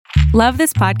Love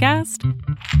this podcast?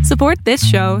 Support this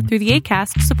show through the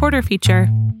Acast supporter feature.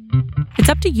 It's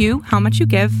up to you how much you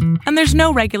give, and there's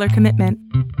no regular commitment.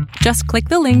 Just click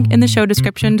the link in the show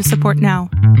description to support now.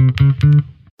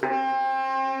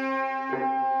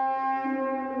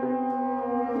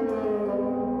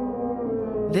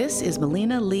 This is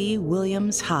Melina Lee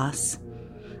Williams Haas.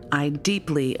 I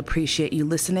deeply appreciate you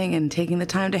listening and taking the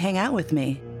time to hang out with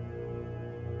me.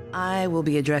 I will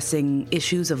be addressing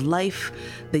issues of life,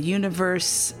 the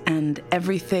universe, and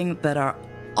everything that are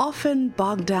often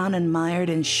bogged down and mired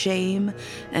in shame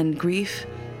and grief,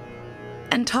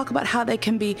 and talk about how they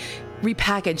can be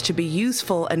repackaged to be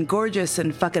useful and gorgeous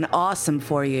and fucking awesome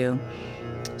for you.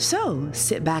 So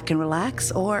sit back and relax,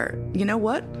 or you know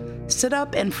what? Sit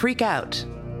up and freak out.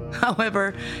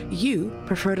 However you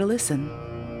prefer to listen.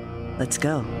 Let's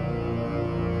go.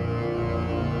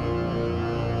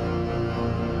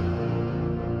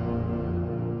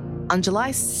 On July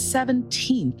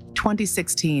 17th,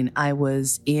 2016, I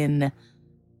was in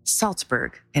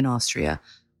Salzburg in Austria,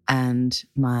 and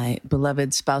my beloved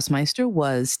Spousmeister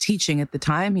was teaching at the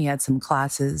time. He had some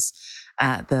classes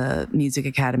at the music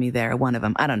academy there, one of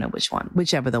them. I don't know which one,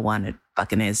 whichever the one it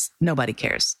fucking is. Nobody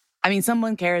cares. I mean,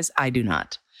 someone cares. I do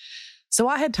not. So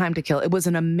I had time to kill. It was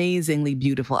an amazingly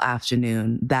beautiful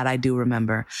afternoon that I do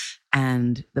remember.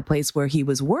 And the place where he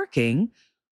was working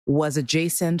was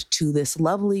adjacent to this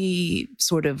lovely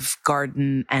sort of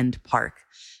garden and park.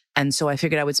 And so I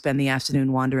figured I would spend the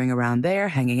afternoon wandering around there,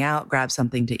 hanging out, grab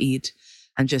something to eat,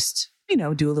 and just,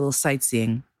 do a little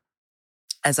sightseeing,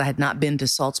 as I had not been to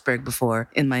Salzburg before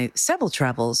in my several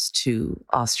travels to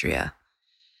Austria.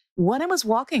 When I was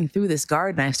walking through this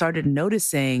garden, I started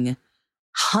noticing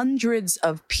hundreds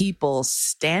of people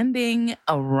standing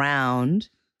around,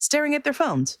 staring at their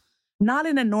phones. Not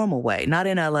in a normal way, not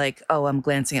in a like, oh, I'm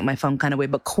glancing at my phone kind of way,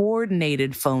 but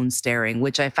coordinated phone staring,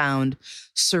 which I found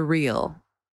surreal.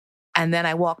 And then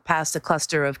I walked past a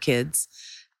cluster of kids,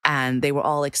 and they were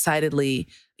all excitedly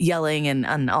yelling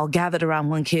and all gathered around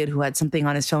one kid who had something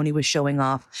on his phone he was showing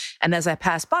off. And as I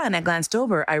passed by and I glanced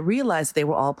over, I realized they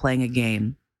were all playing a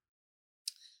game.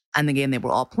 And the game they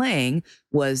were all playing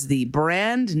was the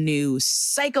brand new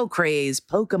psycho craze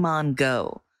Pokemon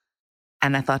Go.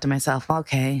 And I thought to myself,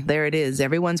 okay, there it is.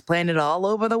 Everyone's playing it all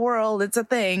over the world. It's a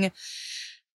thing.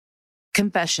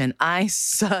 Confession, I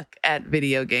suck at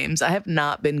video games. I have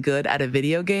not been good at a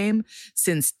video game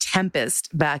since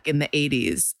Tempest back in the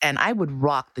 80s. And I would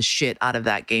rock the shit out of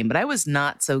that game, but I was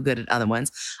not so good at other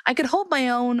ones. I could hold my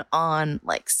own on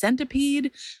like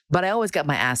Centipede, but I always got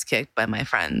my ass kicked by my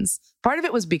friends. Part of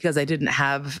it was because I didn't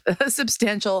have a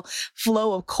substantial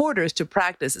flow of quarters to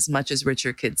practice as much as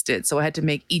richer kids did. So I had to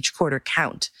make each quarter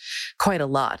count quite a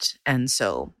lot. And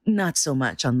so not so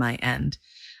much on my end.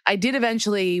 I did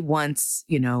eventually, once,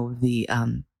 the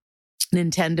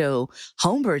Nintendo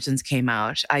home versions came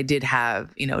out, I did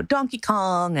have, Donkey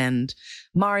Kong and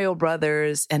Mario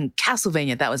Brothers and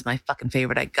Castlevania. That was my fucking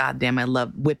favorite. I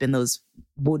loved whipping those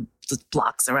wood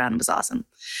blocks around. It was awesome.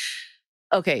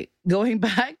 Okay, going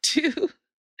back to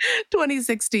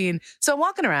 2016. So I'm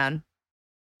walking around.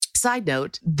 Side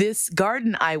note, this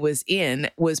garden I was in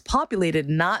was populated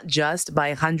not just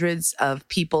by hundreds of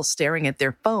people staring at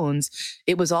their phones.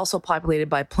 It was also populated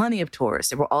by plenty of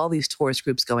tourists. There were all these tourist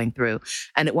groups going through.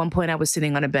 And at one point I was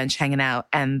sitting on a bench hanging out,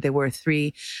 and there were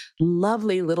three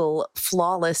lovely little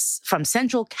flawless from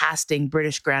central casting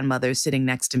British grandmothers sitting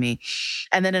next to me.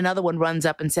 And then another one runs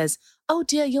up and says, "Oh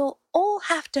dear, you'll all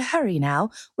have to hurry now.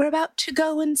 We're about to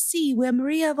go and see where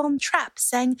Maria von Trapp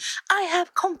sang 'I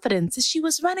Have Confidence' as she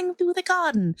was running through the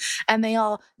garden." And they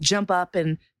all jump up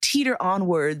and teeter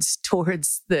onwards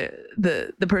towards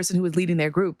the person who was leading their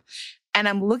group. And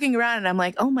I'm looking around and I'm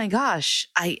like, oh my gosh,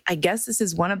 I guess this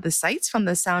is one of the sights from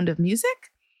The Sound of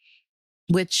Music,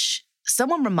 which...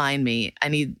 Someone remind me. I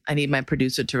need my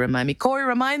producer to remind me. Corey,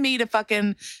 remind me to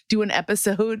fucking do an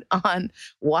episode on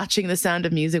watching The Sound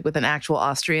of Music with an actual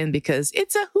Austrian, because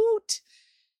it's a hoot.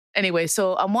 Anyway,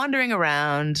 so I'm wandering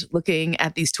around looking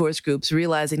at these tourist groups,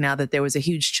 realizing now that there was a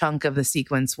huge chunk of the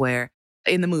sequence where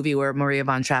in the movie where Maria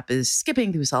von Trapp is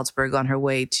skipping through Salzburg on her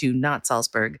way to not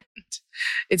Salzburg.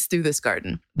 It's through this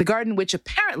garden. The garden, which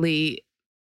apparently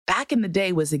back in the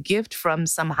day was a gift from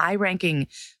some high-ranking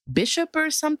bishop or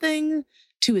something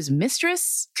to his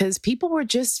mistress, because people were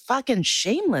just fucking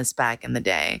shameless back in the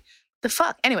day. The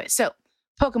fuck? Anyway, so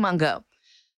Pokemon Go.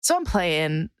 So I'm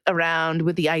playing around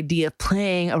with the idea of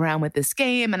playing around with this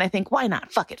game, and I think, why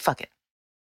not? Fuck it.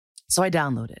 So I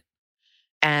download it.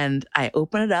 And I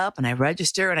open it up and I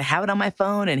register and I have it on my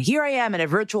phone. And here I am in a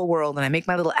virtual world and I make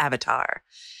my little avatar.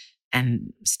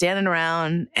 and standing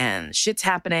around and shit's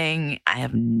happening. I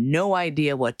have no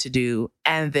idea what to do.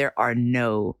 And there are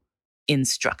no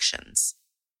instructions.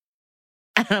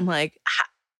 And I'm like,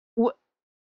 what?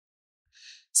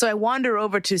 So I wander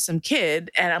over to some kid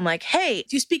and I'm like, hey,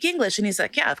 do you speak English? And he's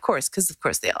like, yeah, of course. Because of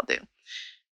course they all do.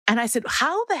 And I said,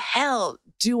 how the hell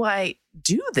do I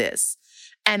do this?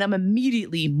 And I'm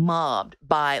immediately mobbed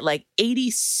by like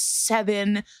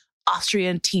 87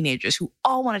 Austrian teenagers who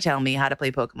all want to tell me how to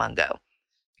play Pokemon Go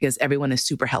because everyone is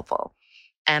super helpful.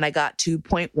 And I got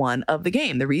 2.1 of the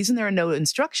game. The reason there are no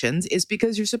instructions is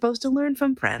because you're supposed to learn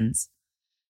from friends.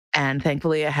 And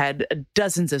thankfully, I had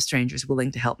dozens of strangers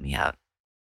willing to help me out.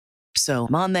 So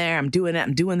I'm on there, I'm doing it,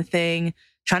 I'm doing the thing,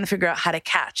 trying to figure out how to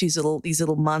catch these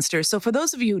little monsters. So for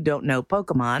those of you who don't know,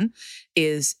 Pokemon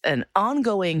is an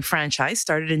ongoing franchise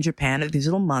started in Japan of these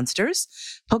little monsters.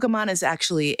 Pokemon is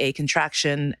actually a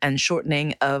contraction and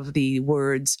shortening of the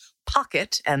words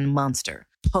pocket and monster.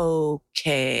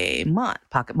 Pokemon,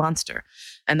 pocket monster.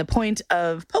 And the point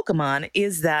of Pokemon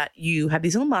is that you have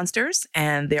these little monsters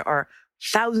and there are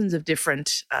thousands of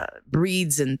different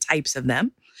breeds and types of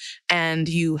them. And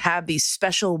you have these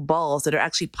special balls that are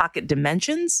actually pocket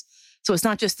dimensions. So it's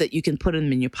not just that you can put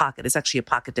them in your pocket. It's actually a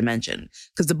pocket dimension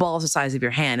because the ball is the size of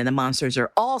your hand and the monsters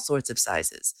are all sorts of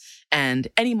sizes. And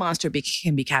any monster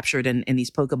can be captured in these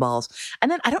Pokeballs.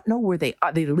 And then I don't know where they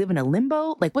are. They live in a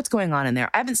limbo. Like what's going on in there?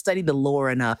 I haven't studied the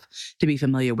lore enough to be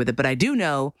familiar with it, but I do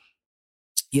know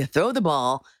you throw the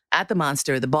ball at the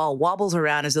monster, the ball wobbles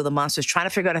around as though the monster's trying to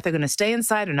figure out if they're going to stay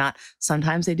inside or not.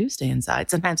 Sometimes they do stay inside.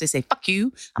 Sometimes they say, fuck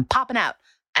you, I'm popping out.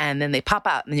 And then they pop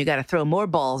out and then you got to throw more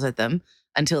balls at them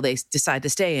until they decide to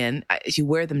stay in. You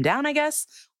wear them down, I guess,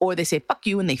 or they say, fuck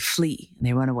you, and they flee and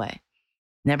they run away,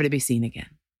 never to be seen again.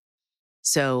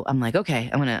 So I'm like, okay,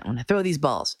 I'm going to throw these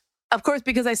balls. Of course,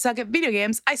 because I suck at video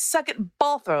games, I suck at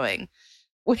ball throwing,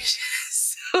 which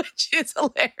is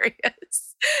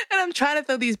hilarious. And I'm trying to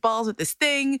throw these balls at this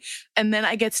thing. And then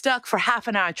I get stuck for half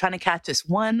an hour trying to catch this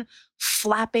one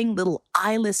flapping little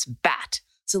eyeless bat.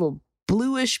 It's a little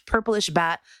bluish, purplish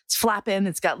bat. It's flapping.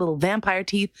 It's got little vampire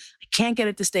teeth. I can't get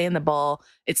it to stay in the ball.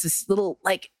 It's this little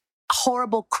like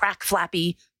horrible crack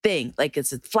flappy thing. Like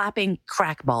it's a flapping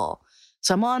crack ball.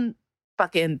 So I'm on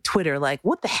fucking Twitter like,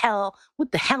 what the hell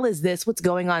is this? What's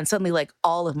going on? Suddenly like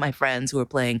all of my friends who are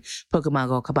playing Pokemon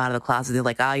Go come out of the closet. They're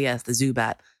like, ah, yes, the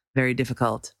Zubat. Very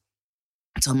difficult.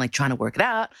 So I'm like trying to work it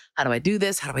out. How do I do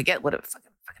this? How do I get what do I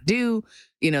fucking do?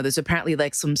 You know, there's apparently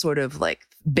like some sort of like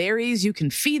berries you can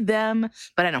feed them,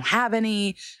 but I don't have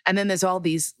any. And then there's all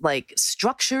these like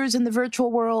structures in the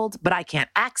virtual world, but I can't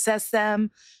access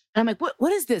them. And I'm like,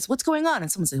 what is this? What's going on?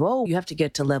 And someone's like, oh, you have to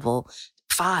get to level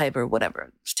 5 or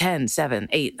whatever, 10, 7,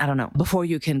 8, I don't know, before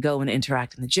you can go and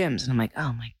interact in the gyms. And I'm like,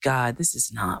 oh my God, this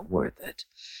is not worth it.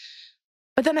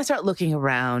 But then I start looking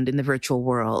around in the virtual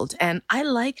world and I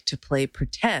like to play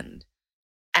pretend.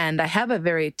 And I have a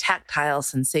very tactile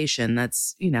sensation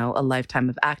that's, you know, a lifetime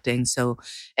of acting. So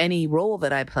any role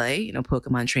that I play, you know,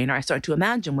 Pokemon trainer, I start to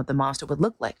imagine what the monster would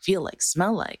look like, feel like,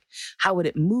 smell like. How would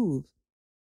it move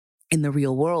in the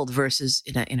real world versus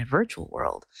in a virtual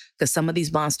world? Because some of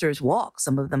these monsters walk,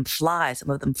 some of them fly, some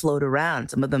of them float around,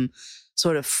 some of them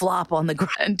sort of flop on the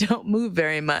ground and don't move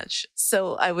very much.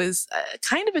 So I was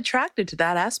kind of attracted to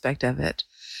that aspect of it.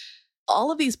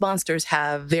 All of these monsters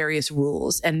have various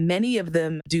rules, and many of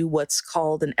them do what's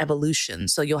called an evolution.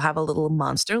 So you'll have a little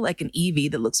monster like an Eevee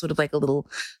that looks sort of like a little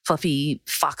fluffy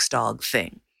fox dog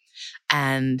thing.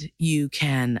 And you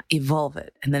can evolve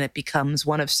it, and then it becomes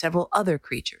one of several other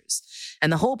creatures.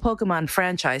 And the whole Pokemon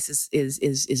franchise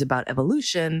is about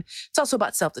evolution. It's also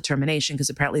about self-determination, because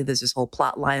apparently there's this whole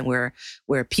plot line where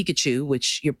Pikachu,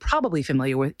 which you're probably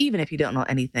familiar with, even if you don't know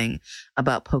anything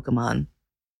about Pokemon,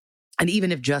 and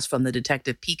even if just from the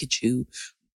Detective Pikachu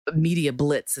media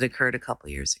blitz that occurred a couple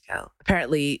of years ago.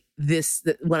 Apparently,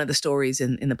 one of the stories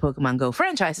in the Pokemon Go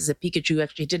franchise is that Pikachu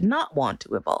actually did not want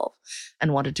to evolve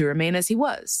and wanted to remain as he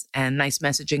was. And nice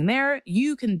messaging there.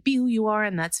 You can be who you are,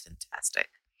 and that's fantastic.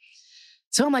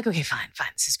 So I'm like, okay, fine,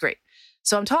 this is great.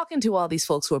 So I'm talking to all these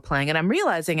folks who are playing, and I'm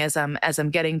realizing as I'm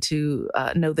getting to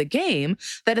know the game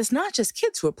that it's not just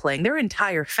kids who are playing; there are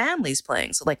entire families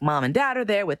playing. So like mom and dad are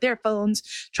there with their phones,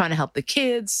 trying to help the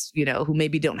kids, you know, who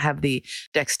maybe don't have the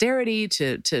dexterity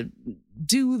to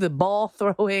do the ball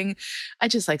throwing. I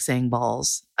just like saying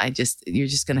balls. You're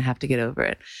just going to have to get over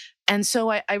it. And so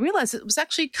I realized it was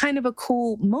actually kind of a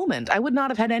cool moment. I would not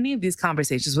have had any of these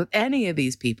conversations with any of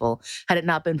these people had it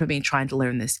not been for me trying to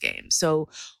learn this game. So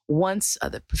once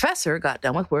the professor got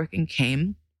done with work and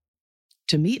came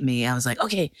to meet me, I was like,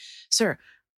 okay, sir,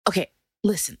 okay,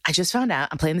 listen, I just found out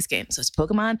I'm playing this game. So it's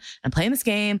Pokemon. I'm playing this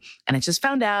game. And I just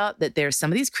found out that there's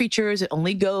some of these creatures that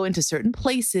only go into certain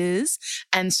places.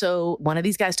 And so one of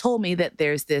these guys told me that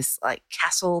there's this like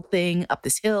castle thing up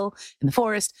this hill in the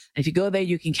forest. And if you go there,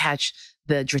 you can catch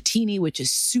the Dratini, which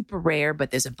is super rare,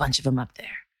 but there's a bunch of them up there.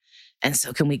 And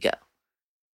so can we go?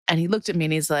 And he looked at me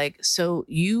and he's like, so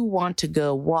you want to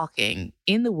go walking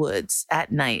in the woods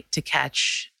at night to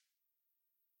catch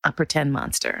a pretend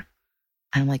monster?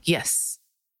 And I'm like, yes.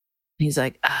 And he's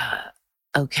like,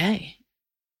 okay.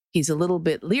 He's a little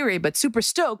bit leery, but super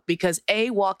stoked because A,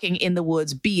 walking in the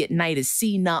woods, B, at night is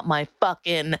C, not my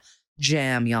fucking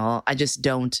jam, y'all. I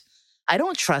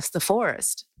don't trust the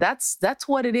forest. That's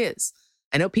what it is.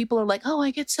 I know people are like, oh,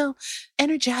 I get so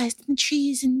energized in the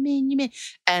trees and me.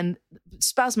 And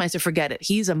Spousmeister, forget it.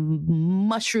 He's a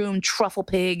mushroom truffle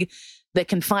pig that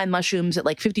can find mushrooms at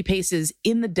like 50 paces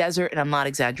in the desert. And I'm not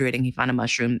exaggerating. He found a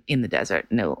mushroom in the desert.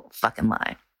 No fucking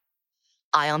lie.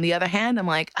 I, on the other hand, I'm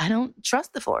like, I don't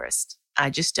trust the forest. I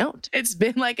just don't. It's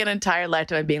been like an entire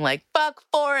lifetime of being like, fuck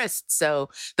forests. So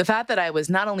the fact that I was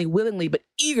not only willingly, but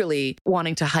eagerly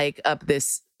wanting to hike up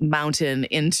this mountain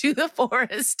into the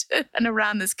forest and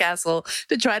around this castle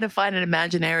to try to find an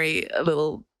imaginary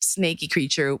little snaky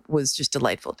creature was just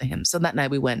delightful to him. So that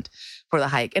night we went for the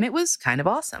hike and it was kind of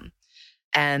awesome.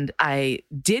 And I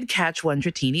did catch one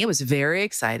Dratini. I was very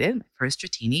excited. My first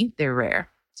Dratini, they're rare,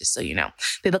 just so you know.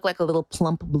 They look like a little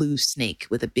plump blue snake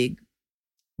with a big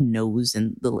nose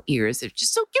and little ears. They're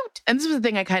just so cute. And this was the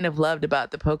thing I kind of loved about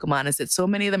the Pokemon is that so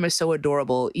many of them are so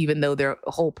adorable, even though their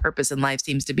whole purpose in life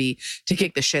seems to be to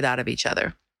kick the shit out of each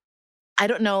other. I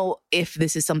don't know if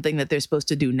this is something that they're supposed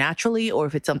to do naturally or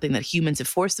if it's something that humans have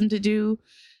forced them to do,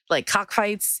 like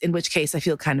cockfights, in which case I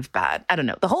feel kind of bad. I don't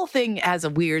know. The whole thing has a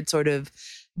weird sort of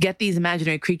get these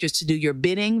imaginary creatures to do your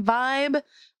bidding vibe.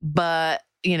 But,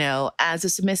 you know, as a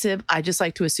submissive, I just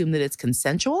like to assume that it's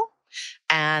consensual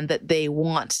and that they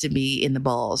want to be in the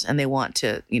balls and they want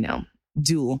to, you know,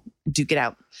 duke it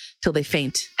out till they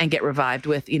faint and get revived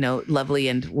with, you know, lovely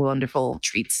and wonderful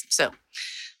treats. So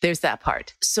there's that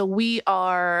part. So we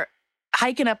are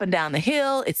hiking up and down the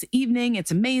hill. It's evening.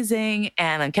 It's amazing.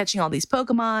 And I'm catching all these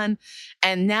Pokemon.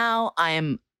 And now I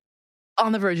am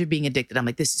on the verge of being addicted. I'm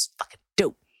like, this is fucking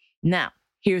dope. Now,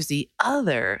 here's the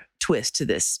other twist to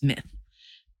this myth.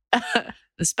 The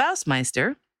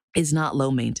Spousmeister is not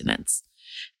low maintenance.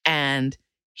 And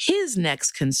his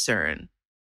next concern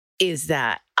is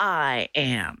that I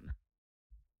am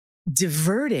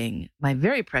diverting my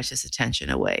very precious attention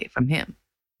away from him,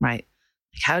 right?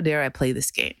 Like, how dare I play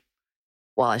this game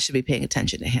while I should be paying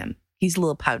attention to him? He's a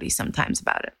little pouty sometimes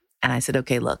about it. And I said,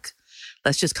 okay, look,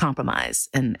 let's just compromise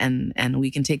and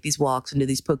we can take these walks and do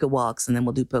these Poke walks and then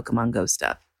we'll do Pokemon Go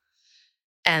stuff.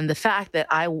 And the fact that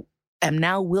I am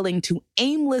now willing to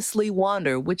aimlessly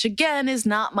wander, which again is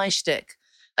not my shtick.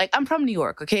 Like, I'm from New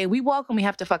York, okay? We walk when we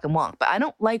have to fucking walk, but I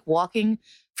don't like walking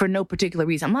for no particular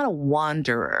reason. I'm not a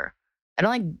wanderer. I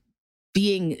don't like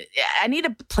I need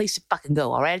a place to fucking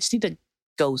go, all right? I just need to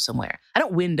go somewhere. I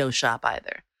don't window shop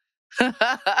either.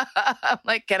 I'm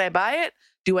like, can I buy it?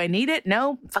 Do I need it?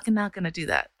 No, I'm fucking not going to do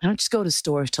that. I don't just go to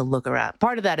stores to look around.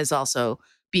 Part of that is also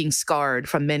being scarred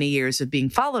from many years of being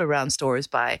followed around stores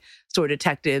by store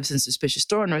detectives and suspicious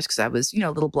store owners because I was, you know,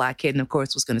 a little black kid and of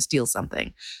course was going to steal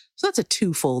something. So that's a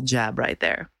twofold jab right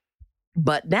there.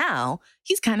 But now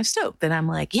he's kind of stoked and I'm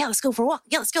like, yeah, let's go for a walk.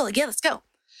 Yeah, let's go. Yeah, let's go.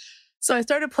 So I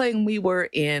started playing. We were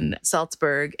in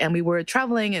Salzburg and we were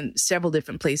traveling in several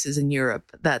different places in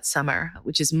Europe that summer,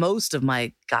 which is most of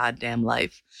my goddamn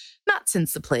life. Not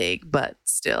since the plague, but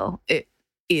still, it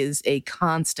is a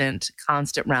constant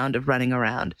round of running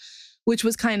around, which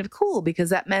was kind of cool because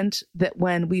that meant that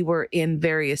when we were in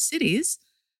various cities,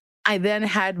 I then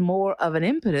had more of an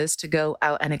impetus to go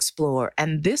out and explore.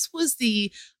 And this was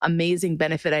the amazing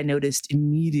benefit I noticed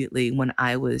immediately when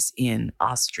I was in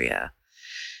Austria.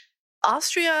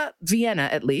 Austria, Vienna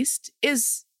at least,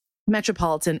 is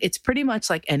metropolitan. It's pretty much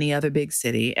like any other big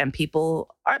city, and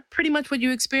people are pretty much what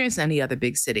you experience in any other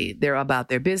big city. They're about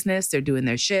their business. They're doing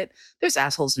their shit. There's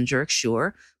assholes and jerks,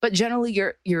 sure, but generally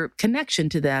your connection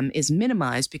to them is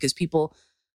minimized because people,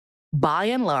 by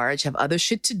and large, have other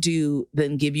shit to do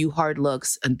than give you hard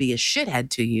looks and be a shithead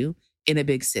to you in a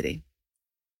big city.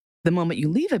 The moment you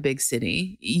leave a big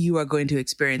city, you are going to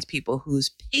experience people whose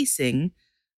pacing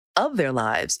of their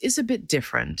lives is a bit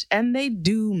different, and they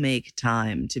do make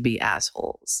time to be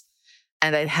assholes.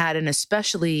 And I'd had an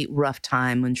especially rough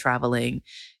time when traveling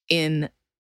in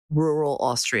rural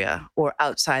Austria or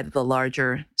outside of the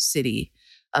larger city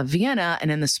of Vienna and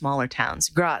in the smaller towns.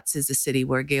 Graz is the city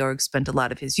where Georg spent a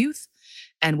lot of his youth,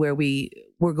 and where we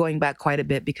were going back quite a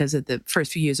bit because of the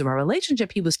first few years of our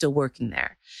relationship, he was still working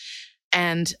there.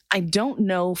 And I don't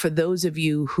know, for those of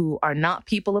you who are not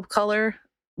people of color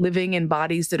living in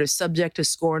bodies that are subject to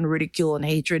scorn, ridicule, and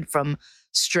hatred from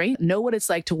straight, know what it's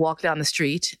like to walk down the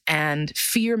street and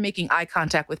fear making eye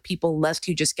contact with people lest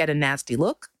you just get a nasty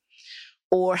look,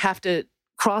 or have to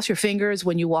cross your fingers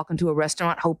when you walk into a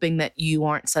restaurant hoping that you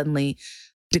aren't suddenly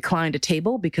declined a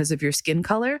table because of your skin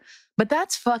color. But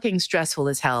that's fucking stressful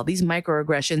as hell. These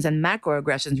microaggressions and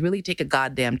macroaggressions really take a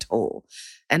goddamn toll.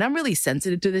 And I'm really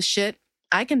sensitive to this shit.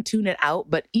 I can tune it out,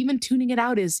 but even tuning it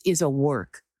out is a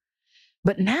work.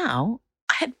 But now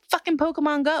I had fucking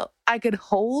Pokemon Go. I could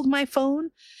hold my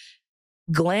phone,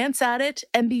 glance at it,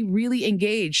 and be really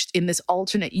engaged in this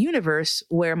alternate universe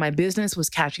where my business was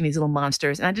catching these little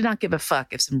monsters. And I did not give a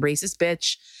fuck if some racist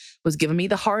bitch was giving me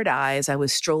the hard eyes. I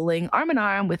was strolling arm in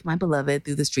arm with my beloved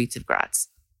through the streets of Graz.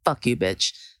 Fuck you,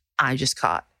 bitch. I just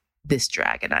caught this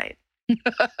Dragonite.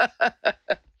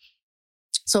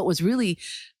 So it was really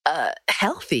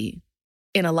healthy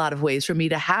in a lot of ways for me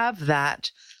to have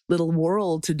that little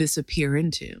world to disappear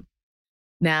into.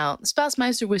 Now,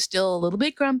 Spouse-Meister was still a little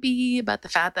bit grumpy about the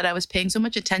fact that I was paying so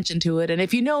much attention to it. And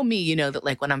if you know me, you know that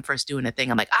like when I'm first doing a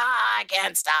thing, I'm like, I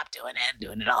can't stop doing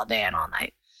it all day and all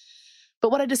night. But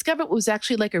what I discovered was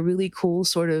actually like a really cool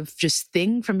sort of just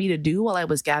thing for me to do while I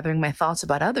was gathering my thoughts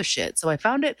about other shit. So I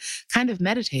found it kind of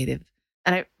meditative.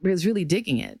 And I was really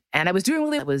digging it. And I was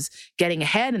getting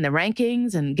ahead in the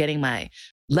rankings and getting my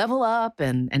level up.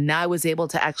 And now I was able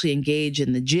to actually engage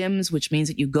in the gyms, which means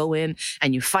that you go in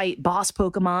and you fight boss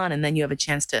Pokemon, and then you have a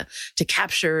chance to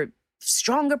capture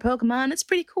stronger Pokemon. It's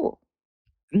pretty cool.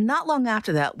 Not long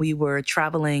after that, we were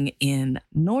traveling in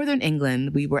Northern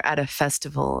England. We were at a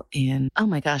festival in, oh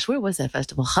my gosh, where was that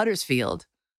festival? Huddersfield.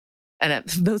 And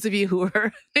those of you who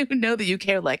know the UK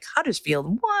are like,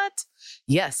 Huddersfield, what?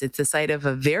 Yes, it's the site of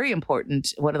a very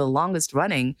important, one of the longest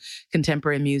running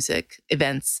contemporary music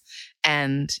events.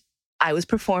 And I was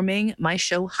performing my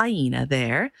show Hyena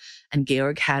there, and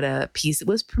Georg had a piece that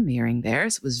was premiering there.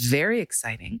 So it was very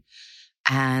exciting.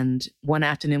 And one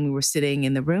afternoon we were sitting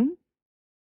in the room.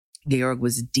 Georg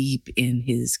was deep in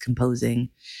his composing,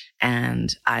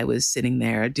 and I was sitting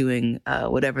there doing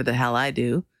whatever the hell I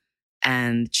do,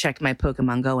 and checked my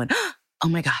Pokemon Go and, oh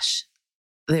my gosh,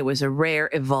 there was a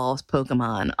rare evolved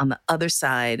Pokemon on the other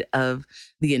side of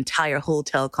the entire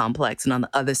hotel complex and on the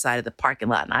other side of the parking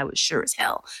lot. And I was sure as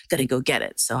hell going to go get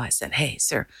it. So I said, hey,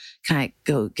 sir, can I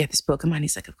go get this Pokemon?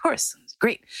 He's like, of course.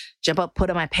 Great. Jump up, put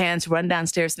on my pants, run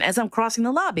downstairs. And as I'm crossing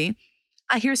the lobby,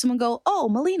 I hear someone go, oh,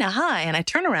 Melina, hi. And I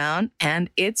turn around and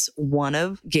it's one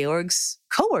of Georg's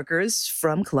coworkers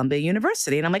from Columbia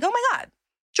University. And I'm like, oh my God,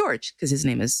 George, because his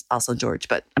name is also George,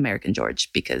 but American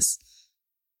George, because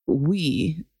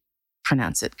we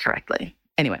pronounce it correctly.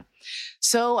 Anyway,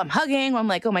 so I'm hugging. I'm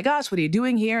like, oh my gosh, what are you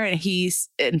doing here? And he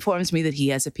informs me that he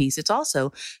has a piece. It's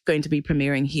also going to be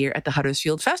premiering here at the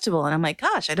Huddersfield Festival. And I'm like,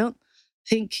 gosh, I don't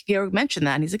think Georg mentioned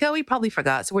that. And he's like, oh, he probably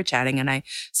forgot. So we're chatting. And I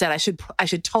said, I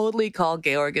should totally call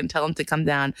Georg and tell him to come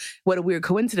down. What a weird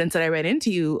coincidence that I ran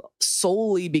into you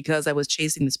solely because I was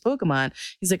chasing this Pokemon.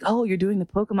 He's like, oh, you're doing the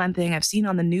Pokemon thing I've seen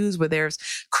on the news where there's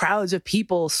crowds of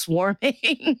people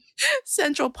swarming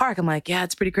Central Park. I'm like, yeah,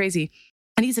 it's pretty crazy.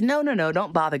 And he said, no,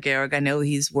 don't bother Georg. I know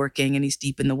he's working and he's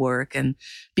deep in the work. And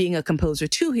being a composer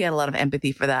too, he had a lot of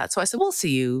empathy for that. So I said, we'll see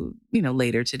you,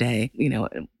 later today,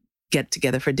 get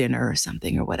together for dinner or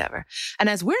something or whatever. And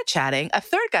as we're chatting, a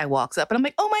third guy walks up and I'm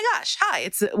like, oh my gosh, hi.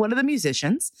 It's one of the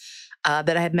musicians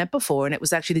that I had met before. And it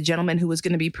was actually the gentleman who was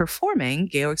going to be performing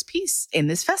Georg's piece in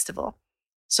this festival.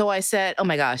 So I said, oh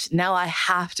my gosh, now I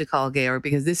have to call Georg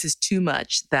because this is too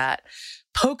much that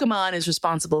Pokemon is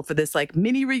responsible for this like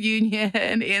mini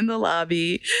reunion in the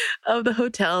lobby of the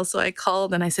hotel. So I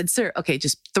called and I said, sir, okay,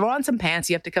 just throw on some pants.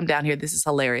 You have to come down here. This is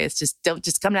hilarious.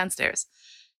 Just come downstairs.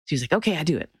 She was like, okay, I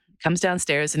do it. Comes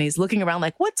downstairs and he's looking around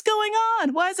like, what's going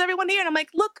on? Why is everyone here? And I'm like,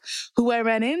 look who I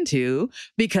ran into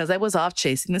because I was off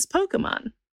chasing this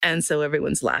Pokemon. And so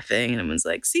everyone's laughing and everyone's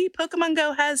like, see, Pokemon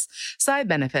Go has side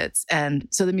benefits. And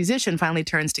so the musician finally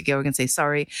turns to Georg and says,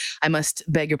 sorry, I must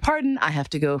beg your pardon. I have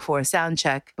to go for a sound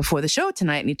check before the show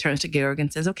tonight. And he turns to Georg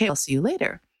and says, okay, I'll see you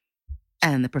later.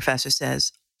 And the professor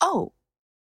says, oh,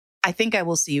 I think I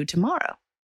will see you tomorrow.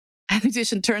 And the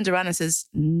musician turns around and says,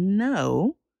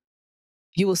 no,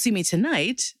 you will see me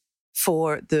tonight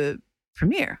for the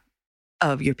premiere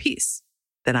of your piece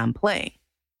that I'm playing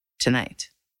tonight.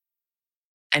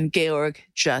 And Georg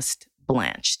just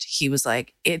blanched. He was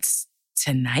like, it's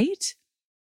tonight?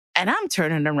 And I'm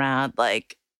turning around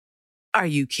like, are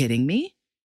you kidding me?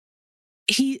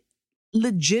 He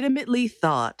legitimately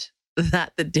thought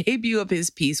that the debut of his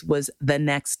piece was the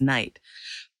next night.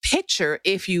 Picture,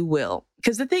 if you will,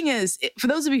 because the thing is, for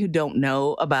those of you who don't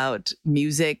know about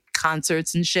music,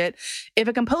 concerts and shit, if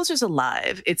a composer's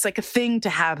alive, it's like a thing to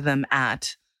have them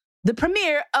at the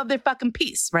premiere of their fucking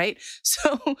piece, right?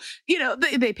 So,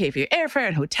 they pay for your airfare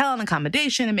and hotel and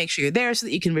accommodation and make sure you're there so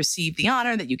that you can receive the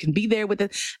honor, that you can be there with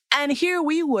it. And here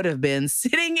we would have been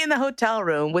sitting in the hotel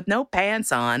room with no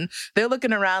pants on. They're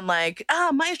looking around like,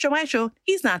 maestro,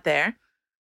 he's not there.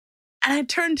 And I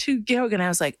turned to Georg and I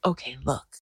was like, okay,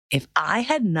 look, if I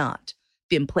had not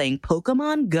been playing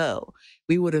Pokemon Go,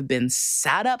 we would have been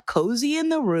sat up cozy in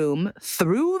the room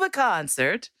through the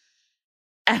concert.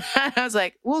 And I was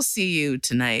like, we'll see you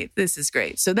tonight. This is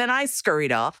great. So then I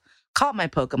scurried off, caught my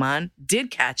Pokemon, did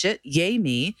catch it. Yay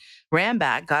me. Ran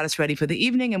back, got us ready for the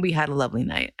evening, and we had a lovely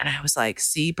night. And I was like,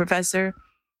 see, Professor,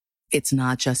 it's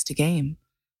not just a game.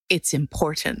 It's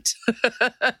important.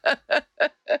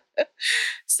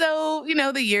 So,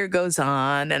 the year goes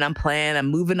on and I'm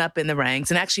moving up in the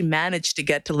ranks and actually managed to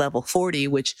get to level 40,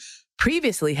 which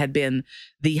previously had been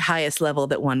the highest level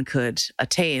that one could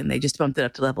attain. They just bumped it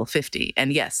up to level 50.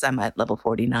 And yes, I'm at level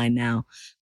 49 now.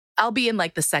 I'll be in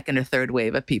like the second or third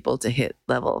wave of people to hit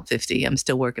level 50. I'm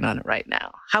still working on it right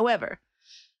now. However,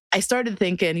 I started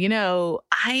thinking,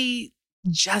 I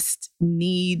just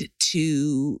need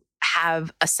to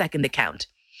have a second account.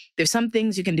 There's some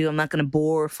things you can do. I'm not going to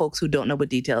bore folks who don't know what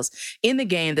details in the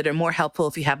game that are more helpful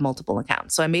if you have multiple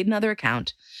accounts. So I made another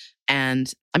account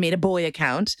and I made a boy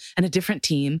account and a different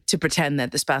team to pretend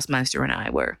that the Spousmeister and I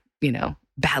were,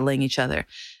 battling each other.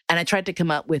 And I tried to come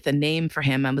up with a name for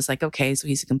him. I was like, okay, so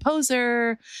he's a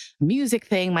composer, music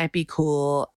thing might be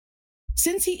cool.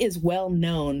 Since he is well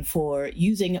known for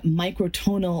using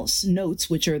microtonal notes,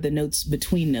 which are the notes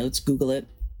between notes, Google it.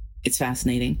 It's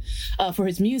fascinating. For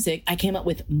his music, I came up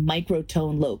with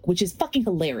Microtone Loc, which is fucking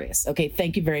hilarious. Okay,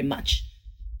 thank you very much.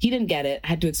 He didn't get it. I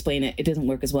had to explain it. It doesn't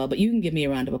work as well, but you can give me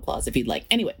a round of applause if you'd like.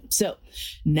 Anyway, so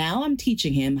now I'm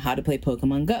teaching him how to play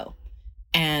Pokemon Go.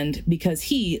 And because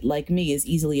he, like me, is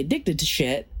easily addicted to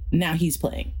shit, now he's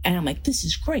playing. And I'm like, this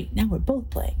is great. Now we're both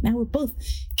playing. Now we're both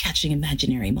catching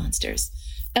imaginary monsters.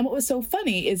 And what was so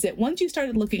funny is that once you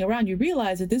started looking around, you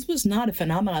realized that this was not a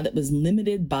phenomenon that was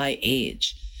limited by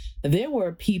age. There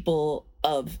were people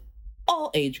of all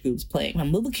age groups playing,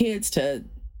 from little kids to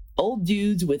old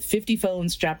dudes with 50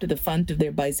 phones strapped to the front of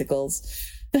their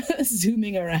bicycles,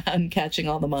 zooming around, catching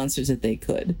all the monsters that they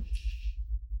could.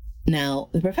 Now,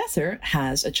 the professor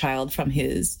has a child from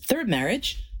his third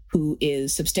marriage who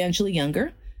is substantially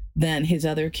younger than his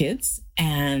other kids.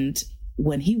 And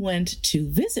when he went to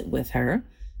visit with her,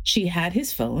 she had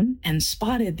his phone and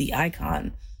spotted the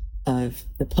icon of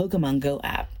the Pokemon Go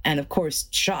app. And of course,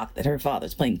 shocked that her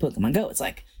father's playing Pokemon Go. It's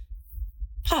like,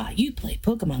 Pa, you play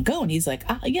Pokemon Go? And he's like,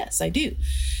 yes, I do.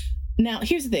 Now,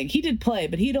 here's the thing. He did play,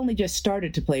 but he'd only just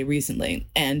started to play recently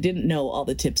and didn't know all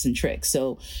the tips and tricks.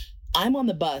 So I'm on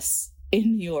the bus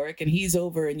in New York and he's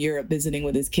over in Europe visiting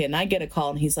with his kid. And I get a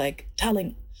call and he's like,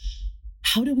 darling,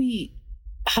 how do we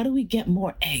get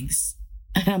more eggs?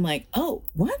 And I'm like, oh,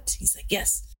 what? He's like,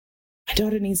 yes. My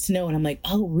daughter needs to know. And I'm like,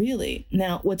 oh, really?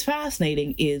 Now, what's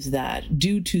fascinating is that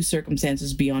due to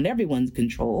circumstances beyond everyone's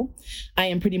control, I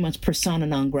am pretty much persona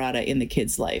non grata in the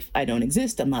kid's life. I don't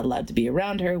exist. I'm not allowed to be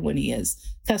around her when he has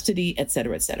custody, et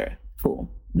cetera, et cetera. Cool.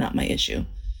 Not my issue.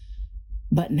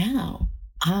 But now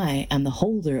I am the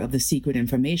holder of the secret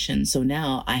information. So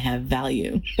now I have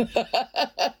value.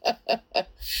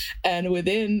 And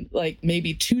within like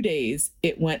maybe 2 days,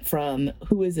 it went from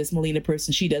who is this Melina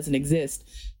person? She doesn't exist,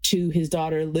 to his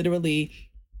daughter literally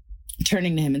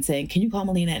turning to him and saying, can you call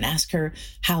Melina and ask her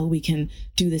how we can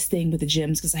do this thing with the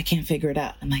gyms? Because I can't figure it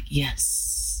out. I'm like,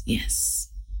 yes.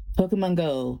 Pokemon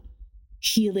Go,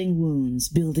 healing wounds,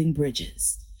 building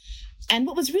bridges. And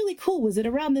what was really cool was that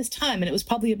around this time, and it was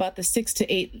probably about the 6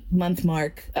 to 8 month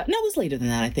mark. No, it was later than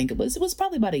that. I think it was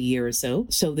probably about a year or so.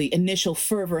 So the initial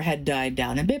fervor had died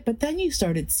down a bit, but then you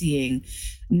started seeing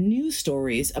news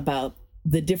stories about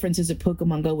the differences that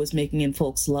Pokemon Go was making in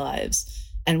folks' lives.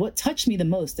 And what touched me the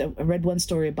most, I read one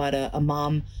story about a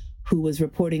mom who was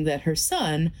reporting that her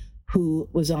son, who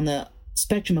was on the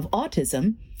spectrum of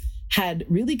autism, had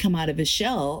really come out of his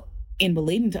shell in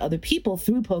relating to other people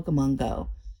through Pokemon Go.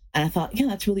 And I thought, yeah,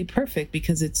 that's really perfect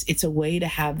because it's a way to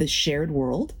have this shared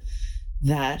world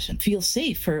that feels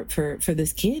safe for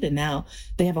this kid. And now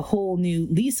they have a whole new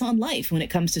lease on life when it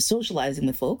comes to socializing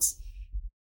with folks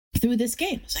through this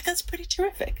game. It's like, that's pretty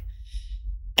terrific.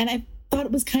 And I thought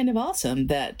it was kind of awesome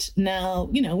that now,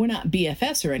 we're not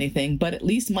BFFs or anything, but at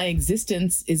least my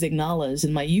existence is acknowledged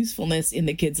and my usefulness in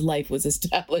the kid's life was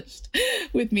established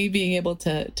with me being able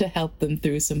to help them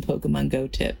through some Pokemon Go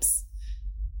tips.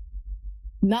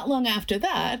 Not long after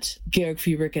that, Georg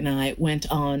Friedrich and I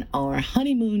went on our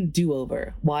honeymoon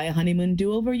do-over. Why a honeymoon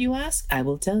do-over, you ask? I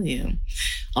will tell you.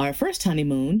 Our first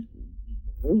honeymoon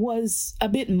was a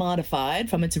bit modified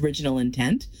from its original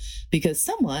intent because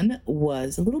someone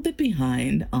was a little bit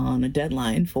behind on a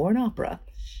deadline for an opera.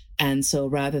 And so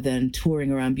rather than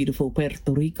touring around beautiful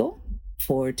Puerto Rico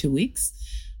for 2 weeks,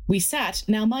 we sat.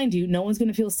 Now, mind you, no one's going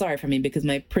to feel sorry for me because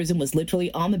my prison was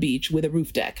literally on the beach with a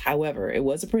roof deck. However, it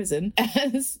was a prison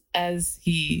as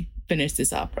he finished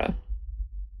this opera.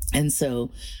 And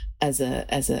so as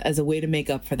a way to make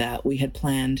up for that, we had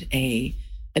planned a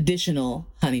additional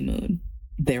honeymoon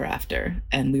thereafter,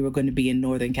 and we were going to be in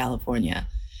Northern California.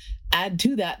 Add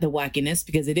to that the wackiness,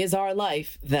 because it is our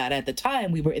life, that at the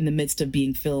time we were in the midst of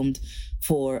being filmed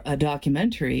for a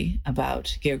documentary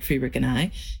about Georg Friedrich and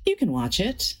I. You can watch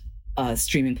it,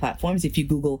 streaming platforms. If you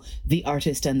Google The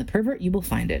Artist and the Pervert, you will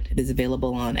find it. It is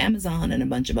available on Amazon and a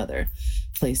bunch of other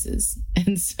places.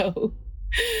 And so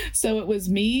it was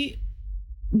me,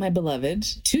 my beloved,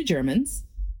 2 Germans,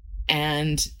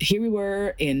 and here we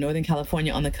were in Northern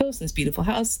California on the coast, in this beautiful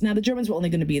house. Now, the Germans were only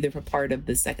going to be there for part of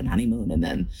the second honeymoon, and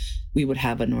then we would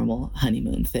have a normal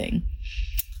honeymoon thing.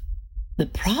 The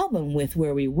problem with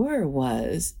where we were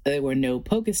was there were no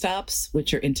Pokestops,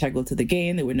 which are integral to the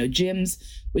game. There were no gyms,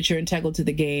 which are integral to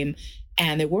the game.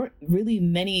 And there weren't really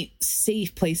many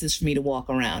safe places for me to walk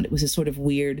around. It was a sort of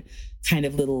weird kind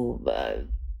of little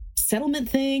settlement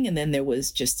thing. And then there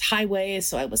was just highways.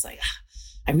 So I was like,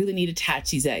 I really need to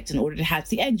hatch these eggs. In order to hatch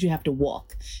the eggs, you have to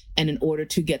walk. And in order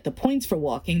to get the points for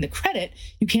walking, the credit,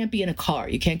 you can't be in a car.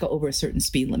 You can't go over a certain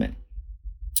speed limit.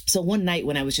 So one night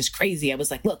when I was just crazy, I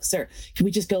was like, look, sir, can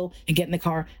we just go and get in the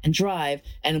car and drive?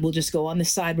 And we'll just go on the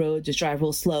side road, just drive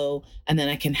real slow. And then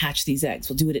I can hatch these eggs.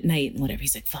 We'll do it at night and whatever.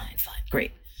 He's like, fine,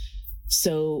 great.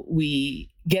 So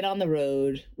we get on the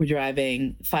road. We're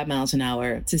driving 5 miles an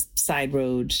hour. It's a side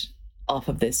road off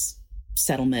of this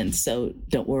settlement. So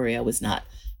don't worry, I was not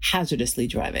hazardously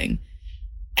driving.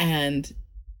 And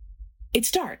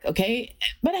it's dark, okay?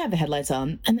 But I have the headlights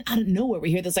on. And out of nowhere,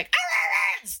 we hear this like,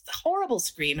 this horrible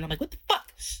scream. And I'm like, what the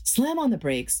fuck? Slam on the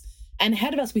brakes. And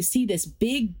ahead of us, we see this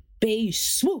big beige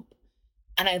swoop.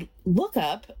 And I look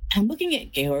up, I'm looking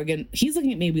at Georg, and he's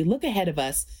looking at me. We look ahead of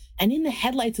us, and in the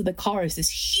headlights of the car is this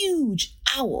huge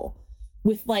owl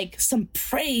with like some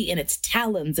prey in its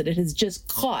talons that it has just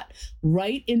caught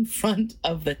right in front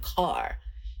of the car.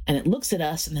 And it looks at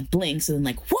us and then blinks and then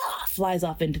like, wah, flies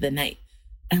off into the night.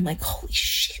 And I'm like, holy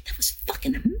shit, that was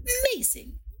fucking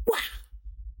amazing. Wow.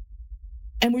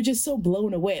 And we're just so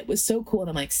blown away. It was so cool. And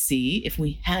I'm like, see, if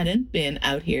we hadn't been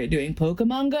out here doing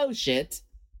Pokemon Go shit,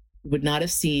 we would not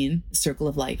have seen Circle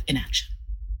of Life in action.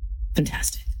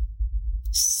 Fantastic.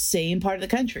 Same part of the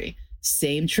country,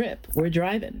 same trip. We're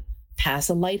driving past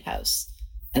a lighthouse.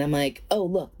 And I'm like, oh,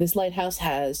 look, this lighthouse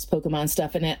has Pokemon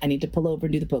stuff in it. I need to pull over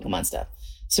and do the Pokemon stuff.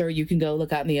 Sir, you can go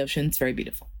look out in the ocean. It's very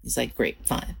beautiful. He's like, great,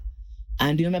 fine.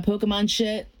 I'm doing my Pokemon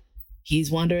shit.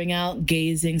 He's wandering out,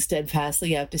 gazing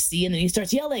steadfastly out to sea. And then he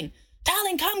starts yelling,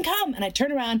 darling, come. And I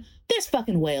turn around. There's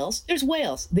fucking whales. There's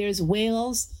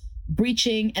whales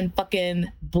breaching and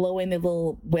fucking blowing their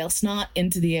little whale snot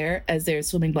into the air as they're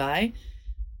swimming by.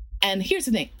 And here's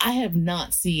the thing. I have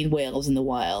not seen whales in the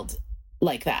wild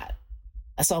like that.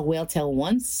 I saw a whale tail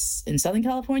once in Southern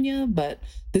California, but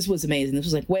this was amazing. This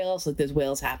was like whales, like there's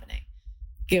whales happening.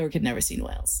 Georg had never seen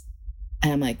whales.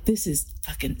 And I'm like, this is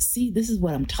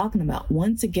what I'm talking about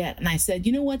once again. And I said,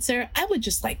 you know what, sir? I would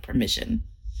just like permission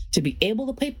to be able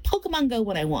to play Pokemon Go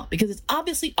when I want, because it's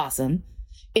obviously awesome.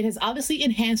 It has obviously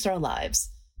enhanced our lives.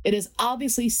 It has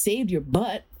obviously saved your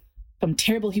butt from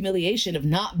terrible humiliation of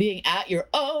not being at your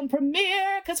own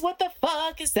premiere. Because what the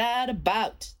fuck is that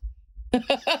about?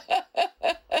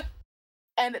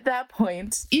 And at that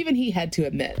point, even he had to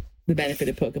admit the benefit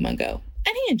of Pokemon Go.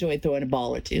 And he enjoyed throwing a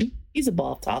ball or two. He's a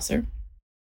ball tosser.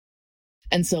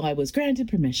 And so I was granted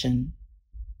permission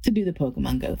to do the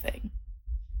Pokemon Go thing.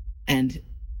 And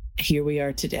here we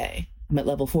are today. I'm at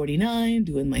level 49,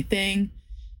 doing my thing.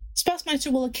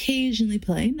 Spousmeister will occasionally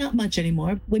play, not much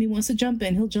anymore. When he wants to jump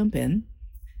in, he'll jump in.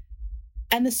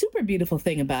 And the super beautiful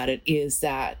thing about it is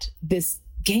that this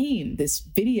game, this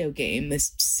video game,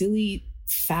 this silly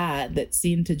fad that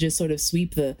seemed to just sort of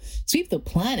sweep the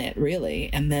planet, really,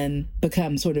 and then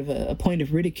become sort of a point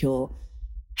of ridicule,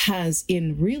 has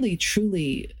in really,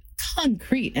 truly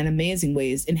concrete and amazing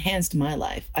ways enhanced my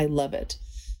life. I love it.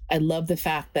 I love the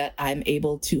fact that I'm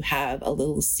able to have a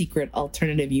little secret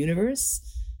alternative universe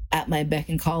at my beck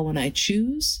and call when I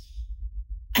choose.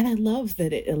 And I love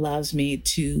that it allows me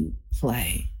to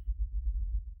play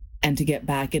and to get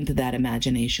back into that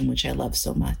imagination, which I love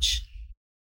so much.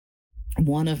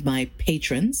 One of my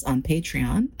patrons on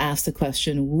Patreon asked the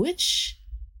question, which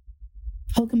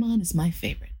Pokemon is my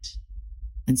favorite?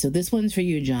 And so this one's for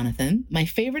you, Jonathan. My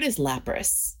favorite is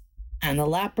Lapras. And the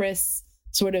Lapras,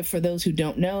 sort of for those who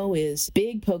don't know, is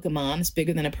big Pokemon. It's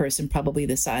bigger than a person, probably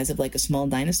the size of like a small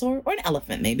dinosaur or an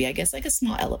elephant, maybe, I guess, like a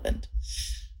small elephant.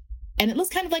 And it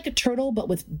looks kind of like a turtle, but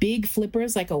with big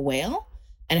flippers like a whale.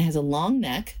 And it has a long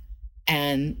neck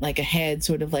and like a head,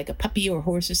 sort of like a puppy or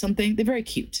horse or something. They're very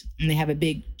cute. And they have a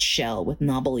big shell with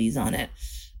knobblies on it.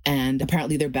 And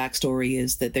apparently their backstory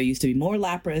is that there used to be more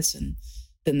Lapras and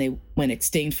then they went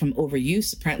extinct from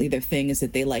overuse. Apparently their thing is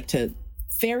that they like to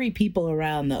ferry people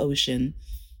around the ocean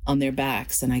on their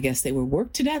backs. And I guess they were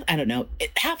worked to death. I don't know.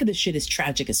 Half of the shit is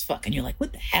tragic as fuck. And you're like,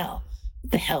 what the hell?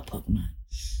 What the hell, Pokemon?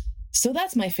 So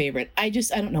that's my favorite. I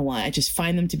don't know why. I just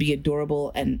find them to be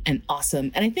adorable and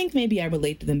awesome. And I think maybe I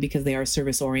relate to them because they are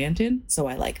service oriented. So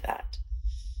I like that.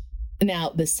 Now,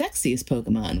 the sexiest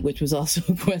Pokemon, which was also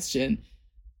a question,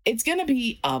 it's going to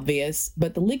be obvious,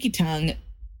 but the Lickitung,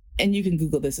 and you can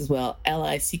Google this as well,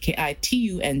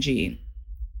 Lickitung,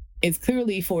 is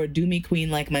clearly for a Doomy Queen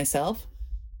like myself,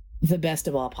 the best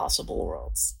of all possible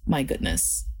worlds. My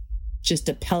goodness. Just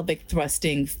a pelvic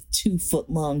thrusting, 2-foot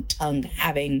long tongue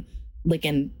having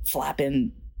licking,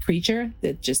 flapping creature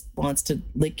that just wants to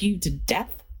lick you to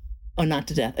death, or not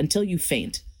to death, until you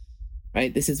faint,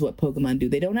 right? This is what Pokemon do.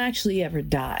 They don't actually ever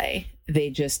die.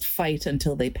 They just fight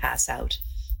until they pass out.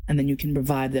 And then you can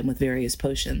revive them with various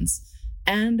potions.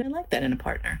 And I like that in a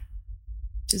partner,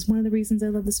 which is one of the reasons I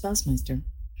love the Spousmeister.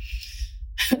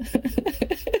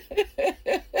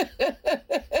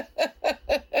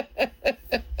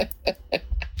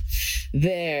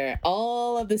 There,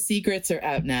 all of the secrets are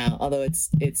out now, although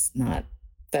it's not,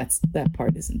 that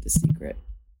part isn't the secret.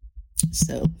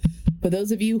 So for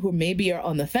those of you who maybe are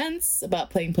on the fence about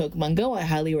playing Pokemon Go, I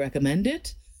highly recommend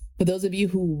it. For those of you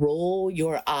who roll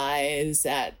your eyes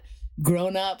at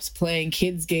grown-ups playing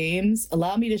kids games,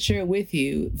 allow me to share with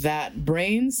you that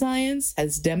brain science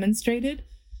has demonstrated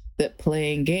that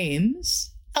playing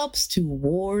games helps to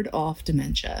ward off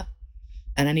dementia.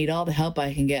 And I need all the help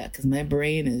I can get because my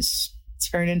brain is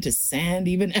turning to sand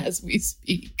even as we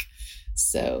speak.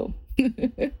 So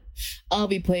I'll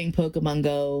be playing Pokemon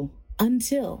Go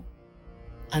until.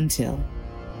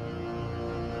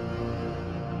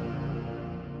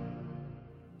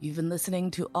 You've been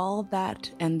listening to All That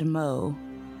and Mo.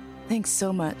 Thanks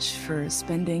so much for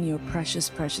spending your precious,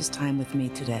 precious time with me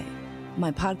today.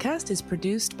 My podcast is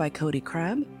produced by Cody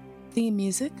Crabb. Theme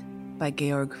music by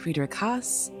Georg Friedrich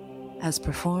Haas, as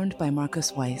performed by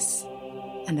Marcus Weiss.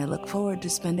 And I look forward to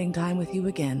spending time with you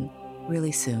again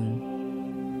really soon.